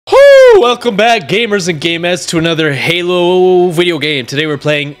Welcome back, gamers and gamettes, to another Halo video game. Today we're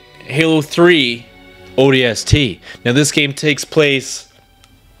playing Halo 3 ODST. Now this game takes place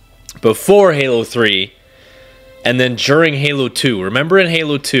before Halo 3 and then during Halo 2. Remember in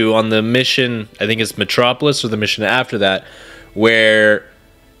Halo 2 on the mission, I think it's Metropolis or the mission after that, where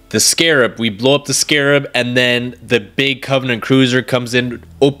the Scarab, we blow up the Scarab and then the big Covenant cruiser comes in,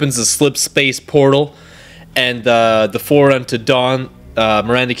 opens the Slipspace portal, and the Forerunner to Dawn,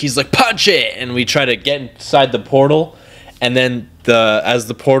 Miranda Key's like, punch it! And we try to get inside the portal, and then as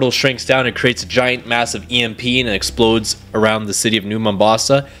the portal shrinks down, it creates a giant massive EMP and it explodes around the city of New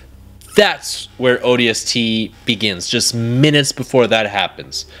Mombasa. That's where ODST begins, just minutes before that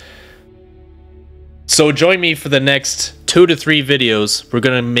happens. So join me for the next 2 to 3 videos. We're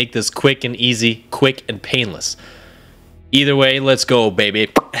gonna make this quick and easy, quick and painless. Either way, let's go, baby.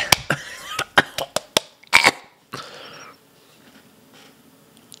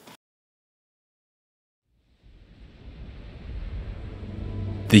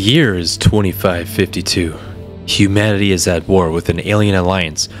 The year is 2552. Humanity is at war with an alien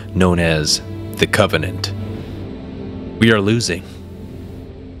alliance known as the Covenant. We are losing.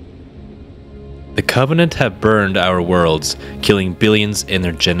 The Covenant have burned our worlds, killing billions in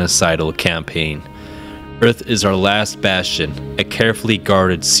their genocidal campaign. Earth is our last bastion, a carefully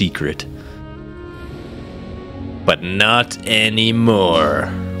guarded secret. But not anymore.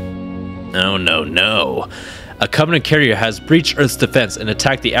 Oh no, no. A Covenant carrier has breached Earth's defense and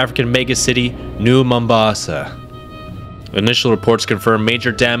attacked the African megacity New Mombasa. Initial reports confirm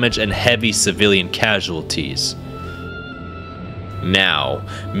major damage and heavy civilian casualties. Now,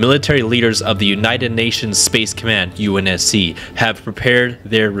 military leaders of the United Nations Space Command, UNSC, have prepared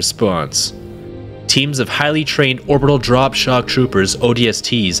their response. Teams of highly trained orbital drop shock troopers,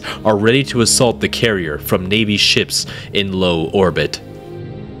 ODSTs, are ready to assault the carrier from Navy ships in low orbit.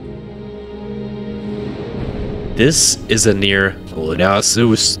 This is a near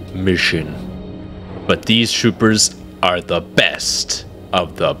LostZoss mission, but these troopers are the best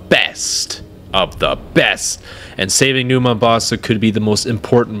of the best of the best, and saving New Mombasa could be the most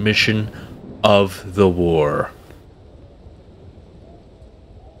important mission of the war.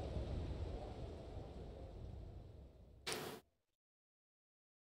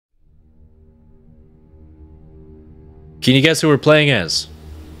 Can you guess who we're playing as?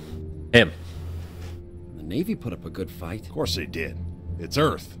 Him. The Navy put up a good fight. Of course they did. It's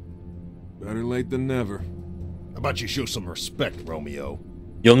Earth. Better late than never. How about you show some respect, Romeo?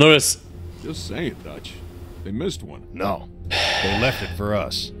 You'll notice... Just saying, Dutch. They missed one. No. They left it for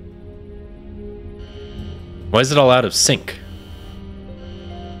us. Why is it all out of sync?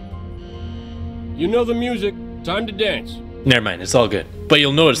 You know the music. Time to dance. Never mind, it's all good. But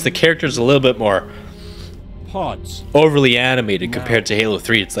you'll notice the character's a little bit more Pods. overly animated compared to Halo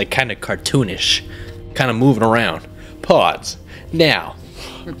 3. It's like kind of cartoonish. Kind of moving around. Pods. Now.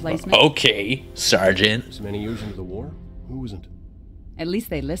 Replacement? Okay, Sergeant. This many years into the war, who isn't? At least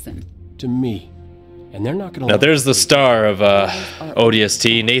they listen. To me. And they're not gonna... Now there's the star of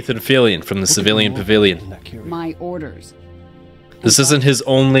ODST, Nathan Fillion from the Civilian Pavilion. My orders. This isn't his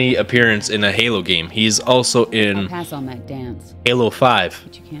only appearance in a Halo game. He's also I'll in pass on that dance, Halo 5.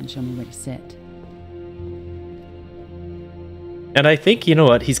 but you can't show me where to sit. And I think, you know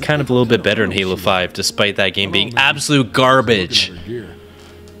what, he's kind of a little bit better in Halo 5, despite that game being absolute garbage. Yeah,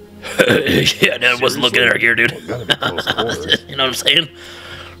 I wasn't looking at our gear, dude. You know what I'm saying?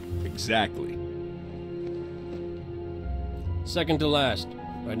 Exactly. Second to last.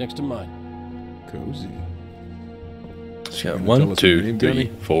 Right next to mine. Cozy. It's got 1, 2,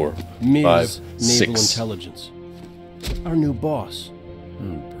 3, 4, 5, Ms. Naval 6. Intelligence. Our new boss.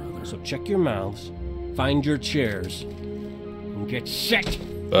 Brother. So check your mouths, find your chairs, and get set.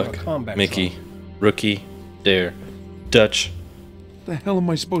 Buck, Mickey, Rookie, Dare, Dutch. What the hell am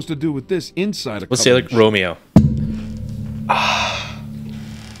I supposed to do with this inside a Let's say like Covenant Romeo.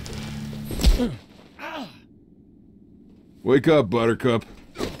 Wake up, Buttercup.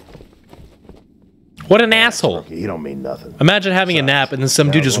 What an asshole. You don't mean nothing. Imagine having a nap and then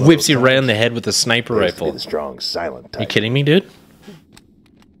some dude just whips you right in the head with a sniper rifle. The strong, silent type. You kidding me, dude?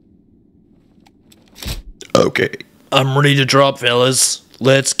 Okay. I'm ready to drop, fellas.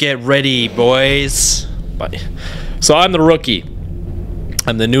 Let's get ready, boys. Bye. So I'm the rookie.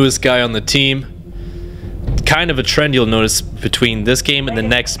 I'm the newest guy on the team. Kind of a trend you'll notice between this game and the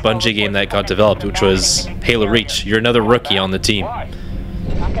next Bungie game that got developed, which was Halo Reach. You're another rookie on the team.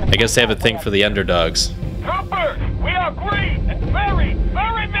 I guess they have a thing for the underdogs. Cooper, we are green and very,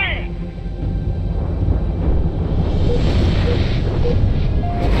 very mean.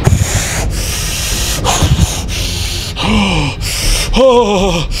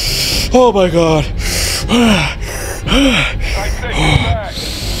 Oh my god.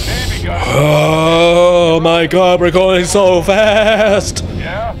 Oh my god, we're going so fast.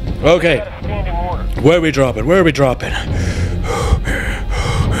 Yeah? Okay. Standing order. Where are we dropping? Where are we dropping?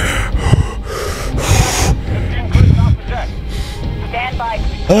 Stand by.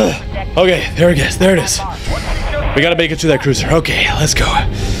 Okay, there it is. There it is. We gotta make it to that cruiser. Okay, let's go.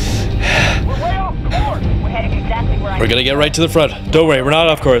 We're way off course. We're heading exactly where We're gonna get right to the front. Don't worry, we're not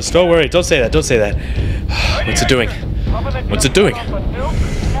off course. Don't worry. Don't say that. Don't say that. What's it doing? What's it doing?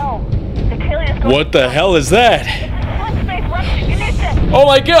 No. The carrier's going. What the hell is that? Slipspace rescue. You need to. Oh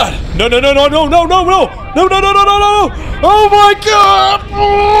my god! No, no, no, no, no, no, no, no! No, no, no, no, no, no, no! Oh my god!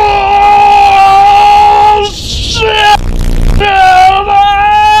 Oh, shit!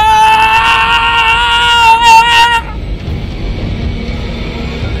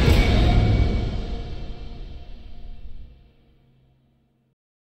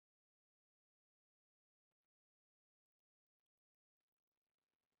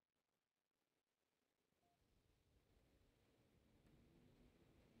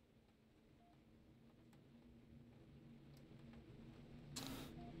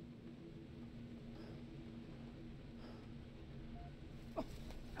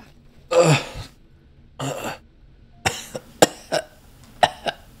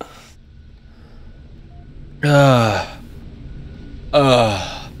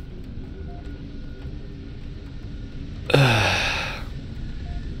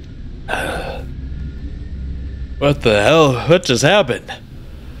 What the hell? What just happened?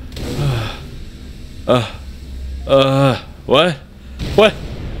 What? What?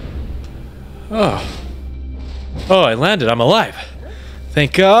 Oh. Oh, I landed. I'm alive.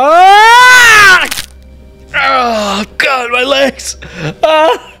 Thank God. Oh, God, my legs.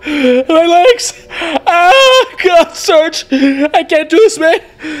 Ah, my legs. Ah, God, Sarge. I can't do this, man.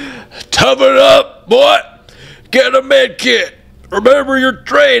 Tough it up, boy. Get a med kit. Remember your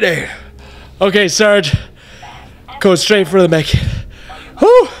training. Okay, Sarge. Go straight for the med kit.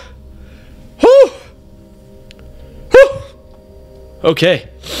 Whew. Whew. Whew. Okay.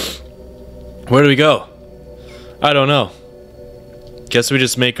 Where do we go? I don't know. Guess we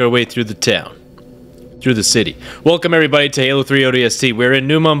just make our way through the town. Through the city. Welcome everybody to Halo 3 ODST. We're in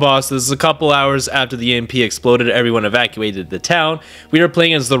New Mombasa. This is a couple hours after the EMP exploded. Everyone evacuated the town. We are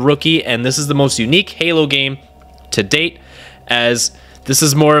playing as the Rookie, and this is the most unique Halo game to date, as this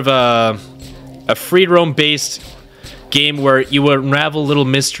is more of a free roam based game where you unravel little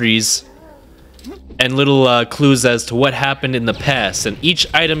mysteries and little clues as to what happened in the past, and each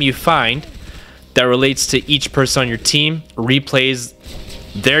item you find that relates to each person on your team replays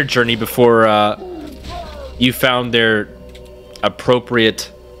their journey before you found their appropriate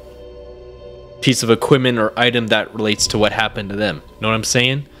piece of equipment or item that relates to what happened to them. Know what I'm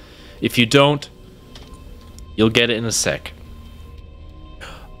saying? If you don't, you'll get it in a sec.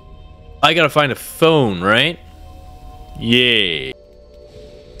 I gotta find a phone, right? Yay.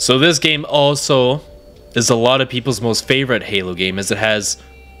 So this game also is a lot of people's most favorite Halo game, as it has...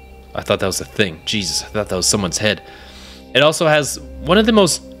 I thought that was a thing. Jesus, I thought that was someone's head. It also has one of the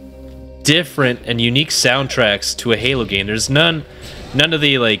most different and unique soundtracks to a Halo game. There's none of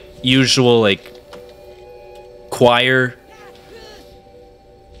the like usual like choir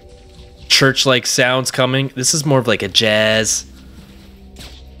church-like sounds coming. This is more of like a jazz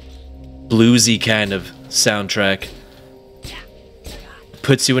bluesy kind of soundtrack.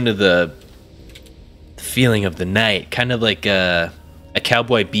 Puts you into the feeling of the night, kind of like a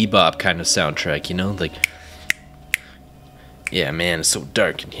Cowboy Bebop kind of soundtrack, you know, like, yeah, man, it's so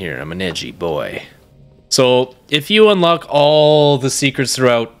dark in here. I'm an edgy boy. So if you unlock all the secrets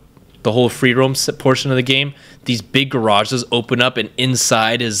throughout the whole free roam portion of the game, these big garages open up, and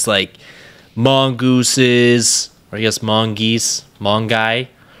inside is like mongooses, or I guess mongoose.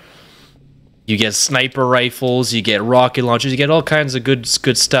 You get sniper rifles, you get rocket launchers, you get all kinds of good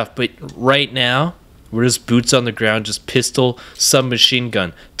stuff. But right now, we're just boots on the ground, just pistol, submachine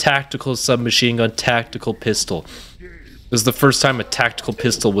gun, tactical submachine gun, tactical pistol. This is the first time a tactical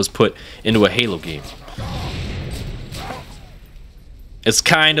pistol was put into a Halo game. It's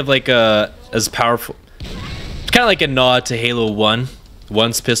kind of like as powerful. It's kind of like a nod to Halo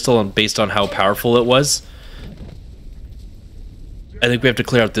 1's pistol, and based on how powerful it was. I think we have to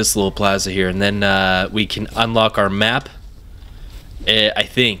clear out this little plaza here, and then we can unlock our map, I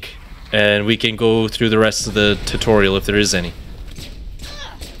think. And we can go through the rest of the tutorial if there is any.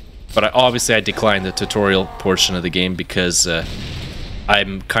 But obviously I declined the tutorial portion of the game because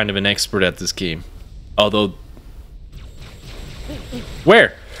I'm kind of an expert at this game. Although...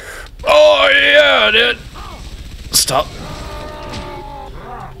 Where? Oh yeah, dude! Stop.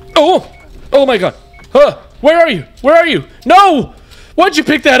 Oh! Oh my god! Huh! Where are you? Where are you? No! Why'd you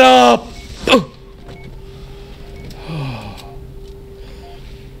pick that up?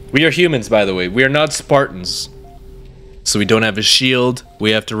 We are humans, by the way. We are not Spartans. So we don't have a shield.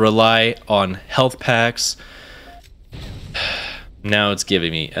 We have to rely on health packs. Now it's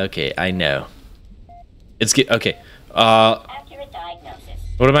giving me. Okay, I know. It's okay. Accurate diagnosis.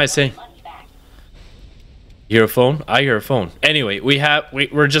 What am I saying? Money back. You hear a phone? I hear a phone. Anyway,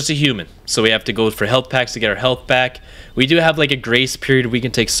 we're just a human, so we have to go for health packs to get our health back. We do have like a grace period. We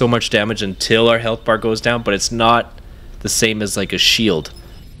can take so much damage until our health bar goes down, but it's not the same as like a shield.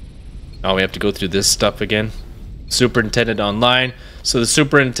 Oh, we have to go through this stuff again. Superintendent online. So the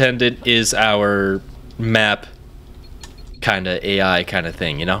superintendent is our map kind of AI kind of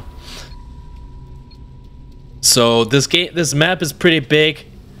thing, you know? So this map is pretty big,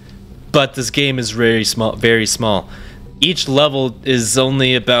 but this game is very small. Each level is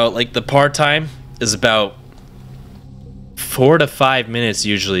only about, like, the part time is about 4 to 5 minutes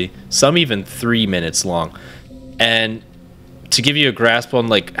usually, some even 3 minutes long. And to give you a grasp on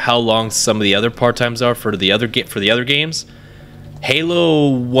like how long some of the other part times are for the other games,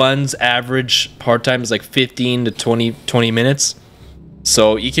 Halo 1's average part time is like 15 to 20 minutes.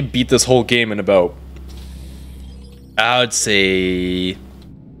 So you can beat this whole game in about, I would say,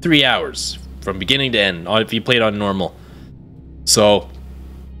 3 hours from beginning to end if you play it on normal. So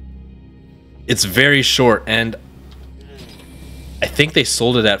it's very short, and I think they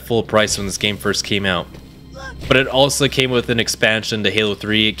sold it at full price when this game first came out. But it also came with an expansion to Halo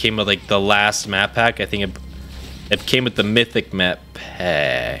 3. It came with like the last map pack. I think it came with the Mythic map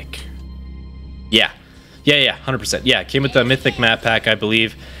pack. Yeah, 100%. Yeah, it came with the Mythic map pack, I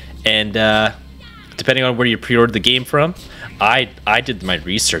believe. And depending on where you pre-ordered the game from, I did my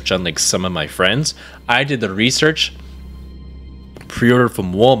research, unlike some of my friends. I did the research, pre-ordered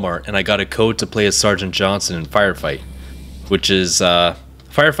from Walmart, and I got a code to play as Sergeant Johnson in Firefight, which is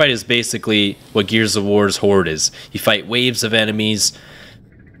Firefight is basically what Gears of War's Horde is. You fight waves of enemies.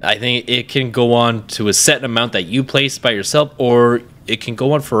 I think it can go on to a set amount that you place by yourself, or it can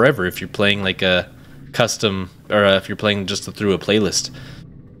go on forever if you're playing like a custom, or if you're playing just through a playlist.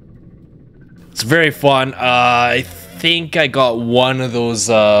 It's very fun. I think I got one of those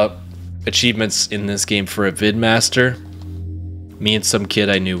achievements in this game for a Vidmaster. Me and some kid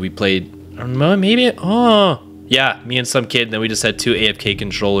I knew, we played, I don't know, maybe, oh, yeah, me and some kid, and then we just had 2 AFK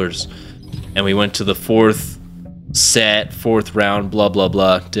controllers. And we went to the 4th set, 4th round, blah, blah,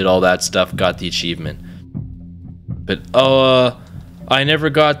 blah. Did all that stuff, got the achievement. But, I never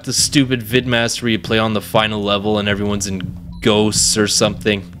got the stupid Vidmaster where you play on the final level and everyone's in ghosts or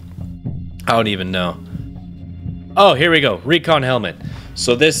something. I don't even know. Oh, here we go. Recon helmet.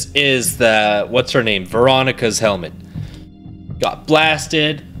 So this is the, what's her name? Veronica's helmet. Got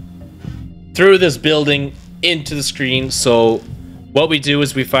blasted through this building into the screen. So what we do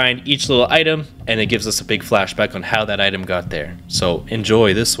is we find each little item and it gives us a big flashback on how that item got there. So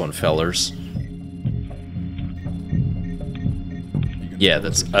enjoy this one, fellers. Yeah,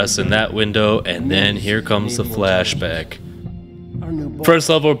 that's us in that window, and then here comes the flashback. First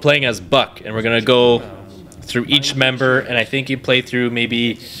level we're playing as Buck, and we're gonna go through each member, and I think you play through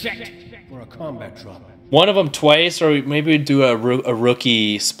maybe one of them twice, or maybe we do a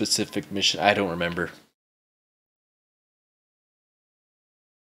rookie specific mission. I don't remember.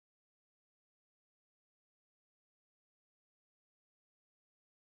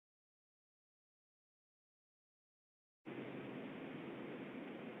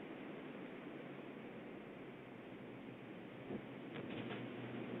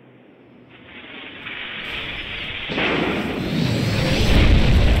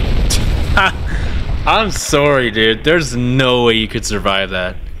 I'm sorry, dude. There's no way you could survive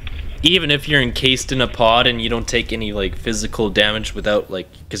that. Even if you're encased in a pod and you don't take any, like, physical damage without,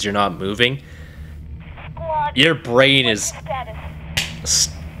 like, because you're not moving. Your brain is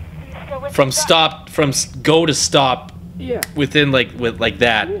from go to stop within, like, with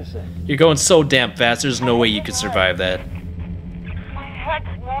that. You're going so damn fast. There's no way you could survive that.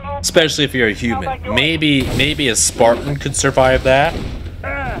 Especially if you're a human. Maybe a Spartan could survive that.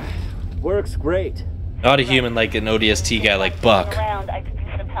 Works great. Not a human like an ODST guy like Buck.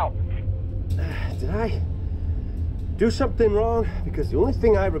 Did I do something wrong? Because the only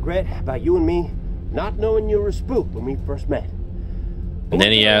thing I regret about you and me, not knowing you were a spook when we first met. And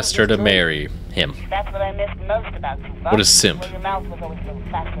then he asked her to marry him. That's what I missed most about you, Buck. What a simp. Well, your mouth was always a little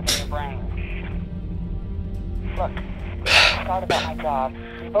faster than your brain. Look, I thought about my job.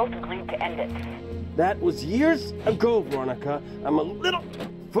 We both agreed to end it. That was years ago, Veronica. I'm a little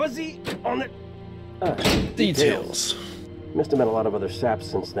fuzzy on the details. Must have met a lot of other saps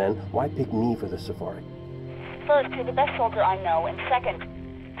since then. Why pick me for the safari? First, you're the best soldier I know, and second,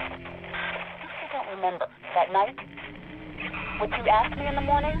 I don't remember. That night? What you asked me in the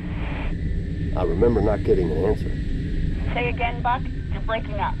morning? I remember not getting an answer. Say again, Buck. You're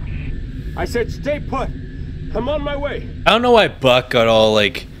breaking up. I said stay put! I'm on my way! I don't know why Buck got all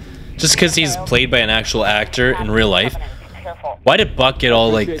like, just because he's played by an actual actor in real life. Why did Buck get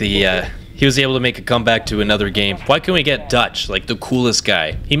all like the, he was able to make a comeback to another game? Why can't we get Dutch, like the coolest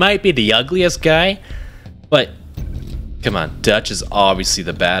guy? He might be the ugliest guy, but come on, Dutch is obviously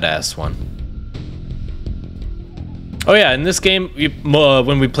the badass one. Oh yeah, in this game,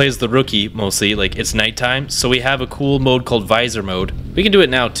 when we play as the rookie, mostly, like, it's nighttime, so we have a cool mode called Visor Mode. We can do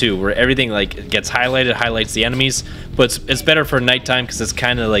it now, too, where everything, like, gets highlighted, highlights the enemies, but it's better for nighttime because it's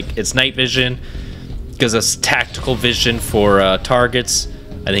kind of like, it's night vision, gives us tactical vision for targets,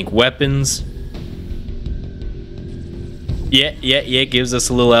 I think weapons. Yeah, gives us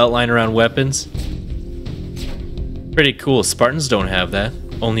a little outline around weapons. Pretty cool. Spartans don't have that.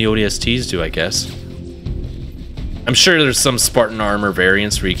 Only ODSTs do, I guess. I'm sure there's some Spartan armor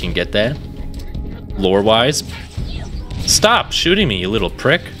variants where you can get that. Lore-wise. Stop shooting me, you little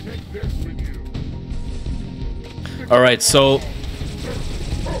prick. Alright, so...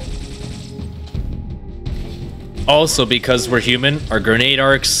 also, because we're human, our grenade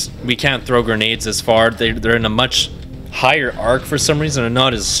arcs, we can't throw grenades as far. They're in a much higher arc for some reason, and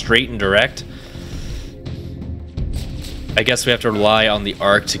not as straight and direct. I guess we have to rely on the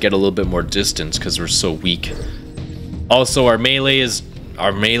arc to get a little bit more distance because we're so weak. Also, our melee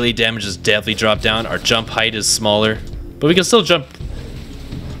damage is definitely dropped down. Our jump height is smaller, but we can still jump.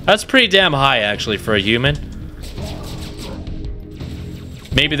 That's pretty damn high, actually, for a human.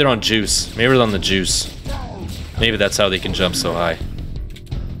 Maybe they're on juice. Maybe they're on the juice. Maybe that's how they can jump so high.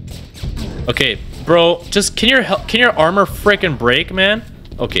 Okay, bro, just can your armor frickin' break, man?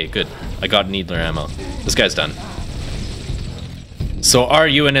 Okay, good. I got needler ammo. This guy's done. So our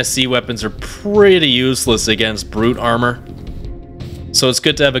UNSC weapons are pretty useless against brute armor. So it's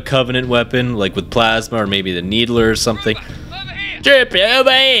good to have a Covenant weapon, like with plasma or maybe the needler or something. Hello. Your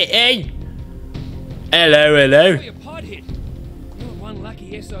pod hit. You're one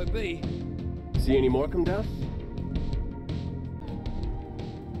lucky SOB. See any more come down?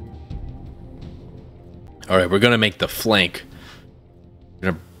 Alright, we're gonna make the flank.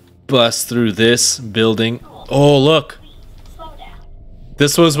 We're gonna bust through this building. Oh, look!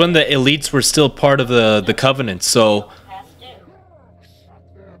 This was when the elites were still part of the Covenant, so...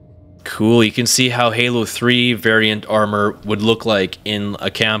 cool, you can see how Halo 3 variant armor would look like in a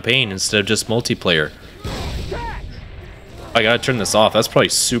campaign instead of just multiplayer. I gotta turn this off, that's probably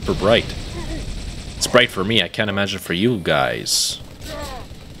super bright. It's bright for me, I can't imagine for you guys.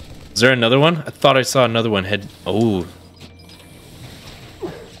 Is there another one? I thought I saw another one head... oh.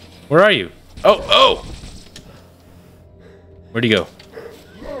 Where are you? Oh! Where'd he go?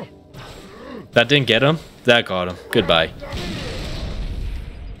 That didn't get him? That got him. Goodbye.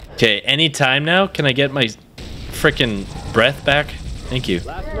 Okay, any time now? Can I get my frickin' breath back? Thank you.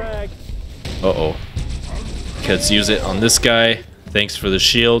 Uh-oh. Okay, let's use it on this guy. Thanks for the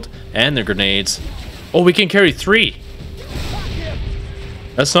shield and the grenades. Oh, we can carry 3.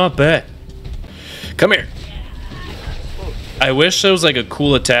 That's not bad. Come here. I wish there was like a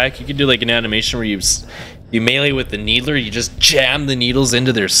cool attack. You could do like an animation where you melee with the needler. You just jam the needles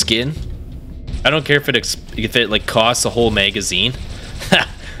into their skin. I don't care if it like costs a whole magazine.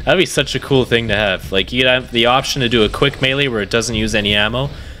 That'd be such a cool thing to have. Like you have the option to do a quick melee where it doesn't use any ammo.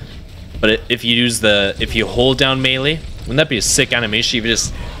 But if you hold down melee, wouldn't that be a sick animation? You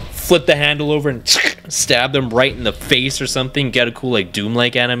just flip the handle over and stab them right in the face or something. Get a cool like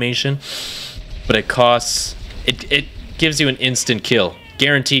Doom-like animation. But it costs it gives you an instant kill,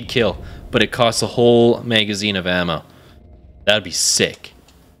 guaranteed kill. But it costs a whole magazine of ammo. That'd be sick.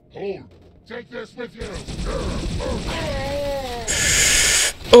 Take this with you.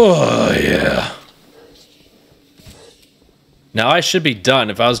 Oh yeah. Now I should be done.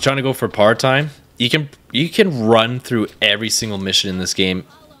 If I was trying to go for part-time, you can run through every single mission in this game.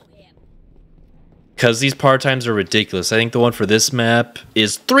 Because these part-times are ridiculous. I think the one for this map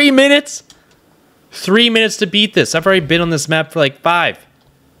is 3 minutes. 3 minutes to beat this. I've already been on this map for like 5.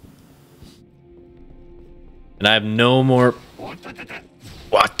 And I have no more...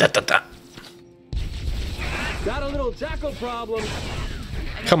 Got a little jackal problem.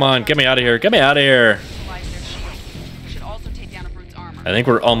 Come on, get me out of here. Get me out of here. I think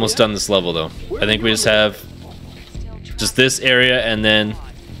we're almost done this level though. I think we just have just this area and then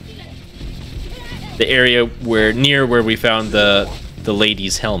the area near where we found the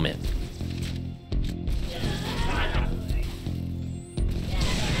lady's helmet.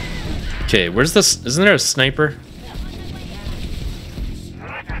 Okay, where's this? Isn't there a sniper?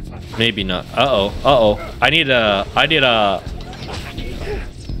 Maybe not. Uh-oh. I need a...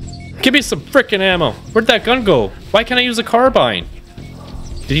 Give me some frickin' ammo. Where'd that gun go? Why can't I use a carbine?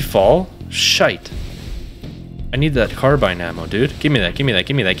 Did he fall? Shite. I need that carbine ammo, dude. Give me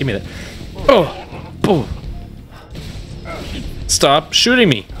that. Oh. Stop shooting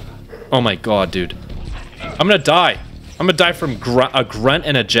me. Oh my god, dude. I'm gonna die. I'm gonna die from a grunt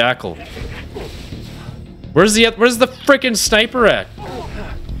and a jackal. Where's the frickin' sniper at?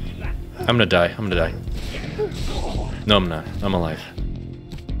 I'm gonna die. No, I'm not. I'm alive.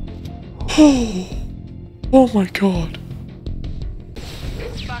 Oh my god.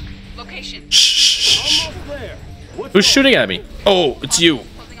 Buck, location. Shh. Who's shooting at me? Oh, it's you.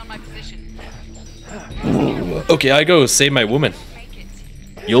 Closing on my position. Okay, I go save my woman.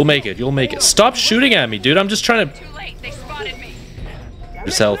 You'll make it. Stop shooting at me, dude. I'm just trying to... Too late. They spotted me.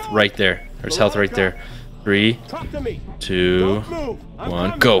 There's health right there. 3, 2,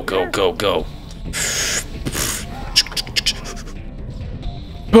 1. Go.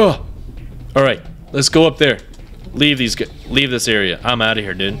 All right, let's go up there. Leave this area. I'm out of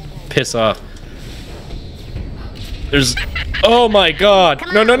here, dude. Piss off. There's... Oh my god.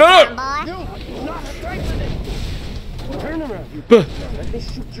 No.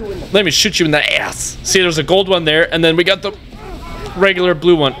 Let me shoot you in the ass. See, there's a gold one there, and then we got the regular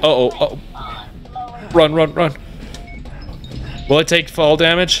blue one. Uh-oh. Run. Will I take fall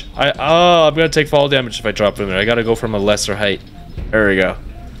damage? I'm gonna take fall damage if I drop from there. I gotta go from a lesser height. There we go.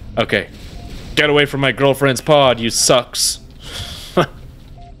 Okay. Get away from my girlfriend's pod, you sucks.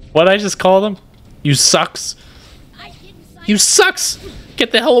 What'd I just call them? You sucks? You sucks!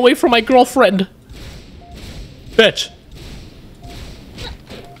 Get the hell away from my girlfriend! Bitch!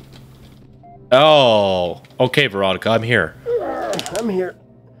 Oh, okay, Veronica, I'm here. I'm here.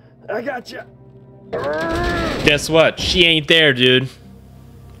 I got you. Guess what? She ain't there, dude.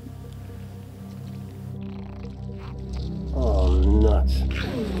 Oh, nuts.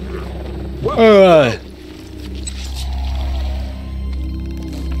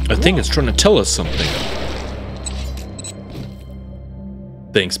 I think it's trying to tell us something.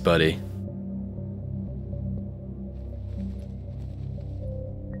 Thanks, buddy.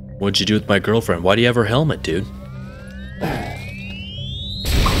 What'd you do with my girlfriend? Why do you have her helmet, dude?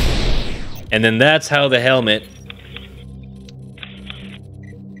 And then that's how the helmet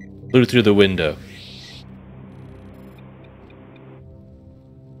flew through the window.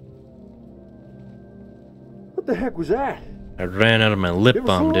 What the heck was that? I ran out of my lip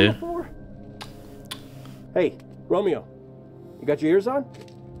balm, dude. Hey, Romeo. You got your ears on?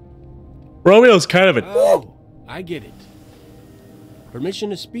 Romeo's kind of a... Oh, I get it.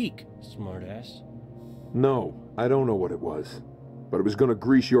 Permission to speak, smartass. No, I don't know what it was. But it was gonna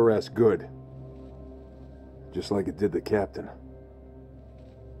grease your ass good. Just like it did the captain.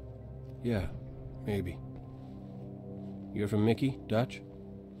 Yeah, maybe. You're from Mickey, Dutch?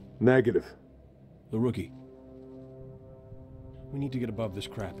 Negative. The rookie. We need to get above this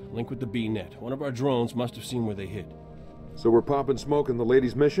crap. Link with the B-net. One of our drones must have seen where they hid. So we're popping smoke in the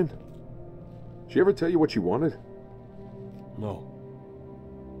lady's mission? She ever tell you what she wanted? No.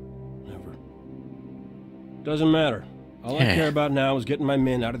 Never. Doesn't matter. All I care about now is getting my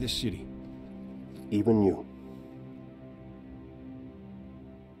men out of this city. Even you.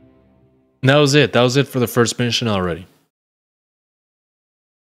 That was it. That was it for the first mission already.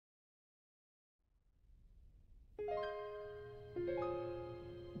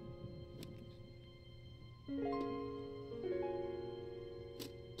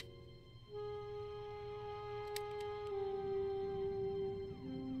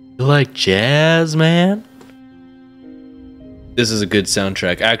 You like jazz, man? This is a good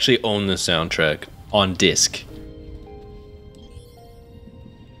soundtrack. I actually own the soundtrack on disc.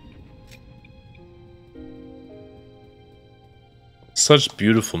 Such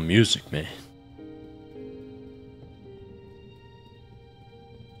beautiful music, man.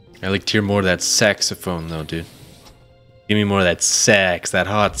 I like to hear more of that saxophone, though, dude. Give me more of that sax, that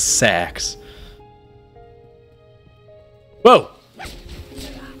hot sax. Whoa! What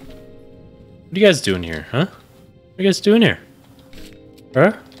are you guys doing here, huh? What are you guys doing here?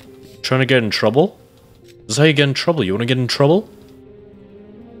 Huh? Trying to get in trouble? This is how you get in trouble. You want to get in trouble?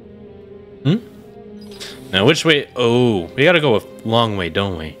 Hmm? Now, which way? Oh, we gotta go a long way,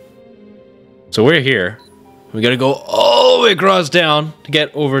 don't we? So we're here. We gotta go all the way across town to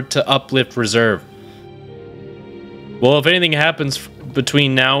get over to Uplift Reserve. Well, if anything happens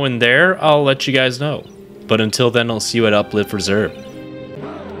between now and there, I'll let you guys know. But until then, I'll see you at Uplift Reserve.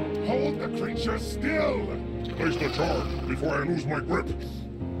 Hold the creature still! Place the charge before I lose my grip.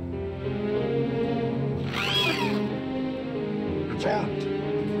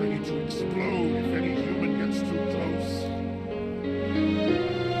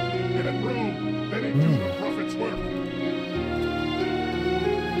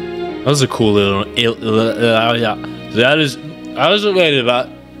 That was a cool little. That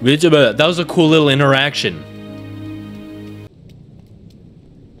was a cool little interaction.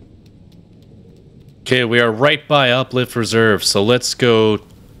 Okay, we are right by Uplift Reserve, so let's go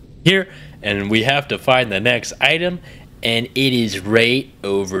here, and we have to find the next item, and it is right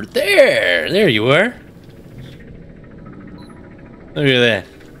over there. There you are. Look at that.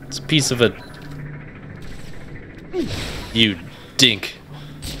 It's a piece of a... You dink.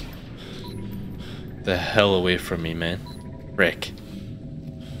 The hell away from me, man. Frick.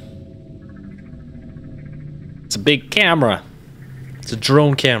 It's a big camera. It's a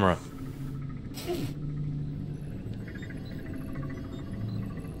drone camera.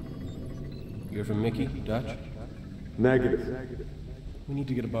 You hear from Mickey, Dutch? Negative. We need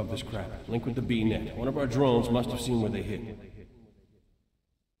to get above this crap. Link with the B-net. One of our drones must have seen where they hit.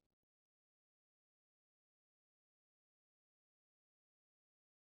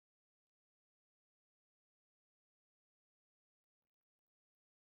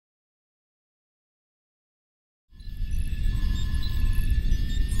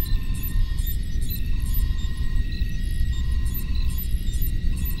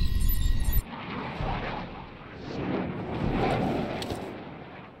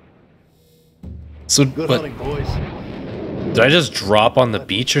 So, what? Did I just drop on the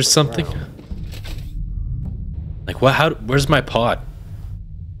beach or something? Like, what? How? Where's my pod?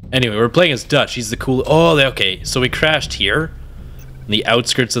 Anyway, we're playing as Dutch. He's the cool. Oh, okay. So we crashed here, in the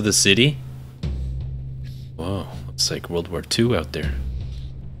outskirts of the city. Whoa, looks like World War II out there.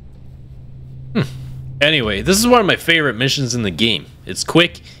 Anyway, this is one of my favorite missions in the game. It's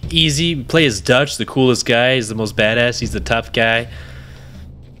quick, easy. We play as Dutch, the coolest guy. He's the most badass. He's the tough guy.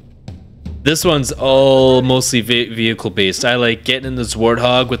 This one's all mostly vehicle based. I like getting in this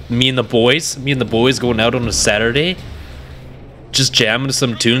Warthog with me and the boys. Me and the boys going out on a Saturday. Just jamming to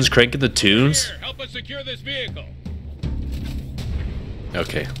some tunes, cranking the tunes. Here, help us secure this vehicle.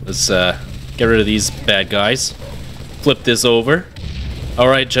 Okay, let's get rid of these bad guys. Flip this over.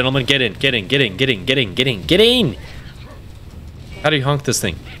 Alright, gentlemen, get in, get in, get in, get in, get in, get in, get in! How do you honk this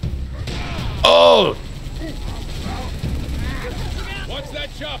thing? Oh!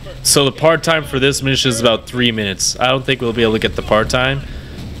 So the part time for this mission is about 3 minutes. I don't think we'll be able to get the part time,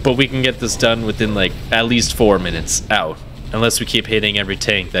 but we can get this done within like at least 4 minutes out, unless we keep hitting every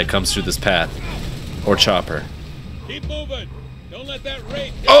tank that comes through this path or chopper. Keep moving. Don't let that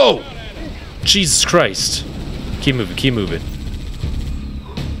rate get Oh! shot at us. Jesus Christ! Keep moving, keep moving.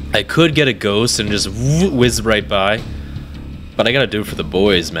 I could get a ghost and just whiz right by, but I gotta do it for the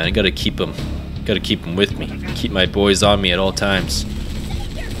boys, man. I gotta keep them with me. Keep my boys on me at all times.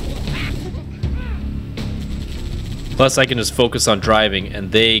 Plus, I can just focus on driving,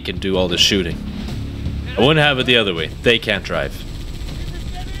 and they can do all the shooting. I wouldn't have it the other way. They can't drive.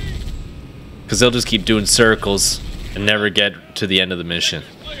 Because they'll just keep doing circles and never get to the end of the mission.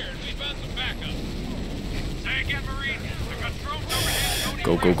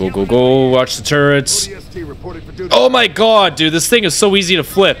 Go, go, go, go, go. Watch the turrets. Oh my god, dude. This thing is so easy to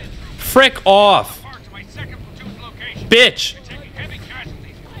flip. Frick off. Bitch.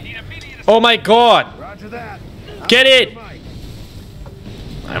 Oh my god. Get in!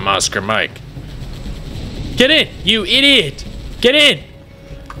 I'm Oscar Mike. Get in, you idiot! Get in!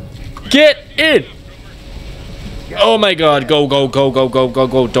 Get in! Oh my god, go, go, go, go, go, go,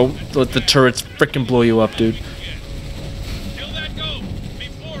 go. Don't let the turrets frickin' blow you up, dude.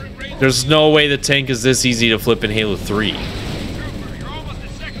 There's no way the tank is this easy to flip in Halo 3.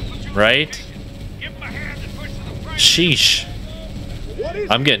 Right? Sheesh.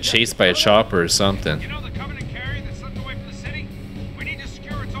 I'm getting chased by a chopper or something.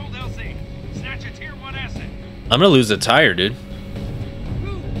 I'm gonna lose a tire, dude.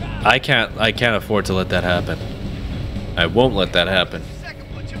 I can't afford to let that happen. I won't let that happen.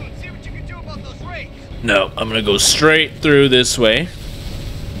 No, I'm gonna go straight through this way.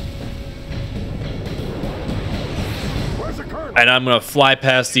 And I'm gonna fly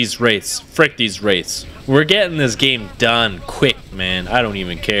past these wraiths. Frick these wraiths. We're getting this game done quick, man. I don't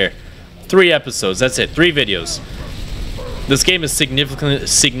even care. 3 episodes, that's it. 3 videos. This game is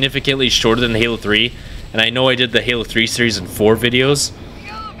significantly shorter than Halo 3. And I know I did the Halo 3 series in 4 videos,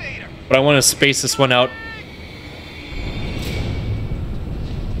 but I want to space this one out.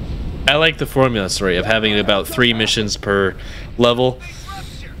 I like the formula, sorry, of having about 3 missions per level.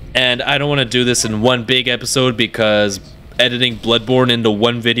 And I don't want to do this in one big episode because editing Bloodborne into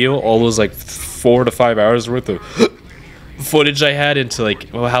one video, all those like 4 to 5 hours worth of footage I had into like,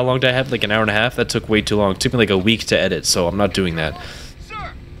 well, how long did I have? Like an hour and a half? That took way too long. It took me like a week to edit, so I'm not doing that.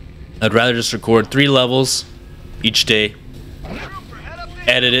 I'd rather just record 3 levels each day,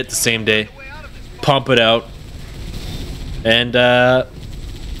 edit it the same day, pump it out, and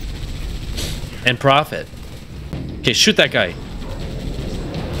profit. Okay, shoot that guy.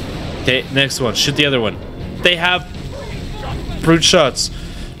 Okay, next one. Shoot the other one. They have brute shots.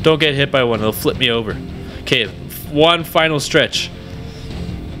 Don't get hit by one. They'll flip me over. Okay, one final stretch.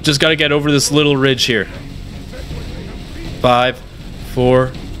 Just gotta get over this little ridge here. 5,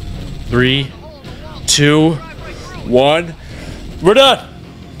 4, 3, 2, 1. We're done.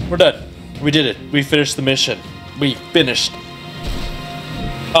 We're done. We did it. We finished the mission. We finished.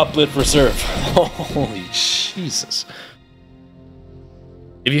 Uplift Reserve. Holy Jesus.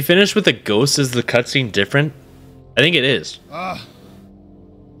 If you finish with a ghost, is the cutscene different? I think it is.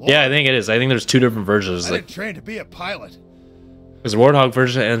 Yeah, I think it is. I think there's two different versions. I didn't train to be a pilot. There's a Warthog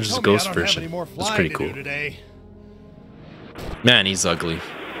version and there's a ghost version. That's pretty cool. Man, he's ugly.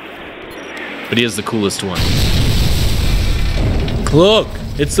 But he is the coolest one. Look,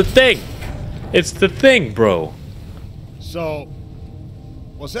 it's the thing. It's the thing, bro. So,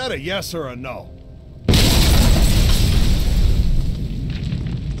 was that a yes or a no?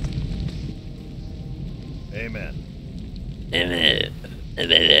 Amen.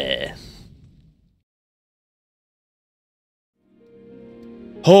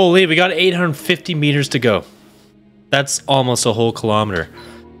 Holy, we got 850 meters to go. That's almost a whole kilometer.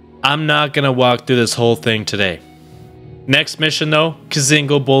 I'm not gonna walk through this whole thing today. Next mission though,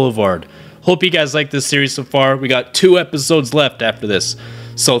 Kazingo Boulevard. Hope you guys like this series so far. We got 2 episodes left after this.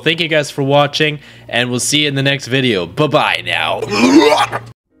 So thank you guys for watching, and we'll see you in the next video. Bye-bye now.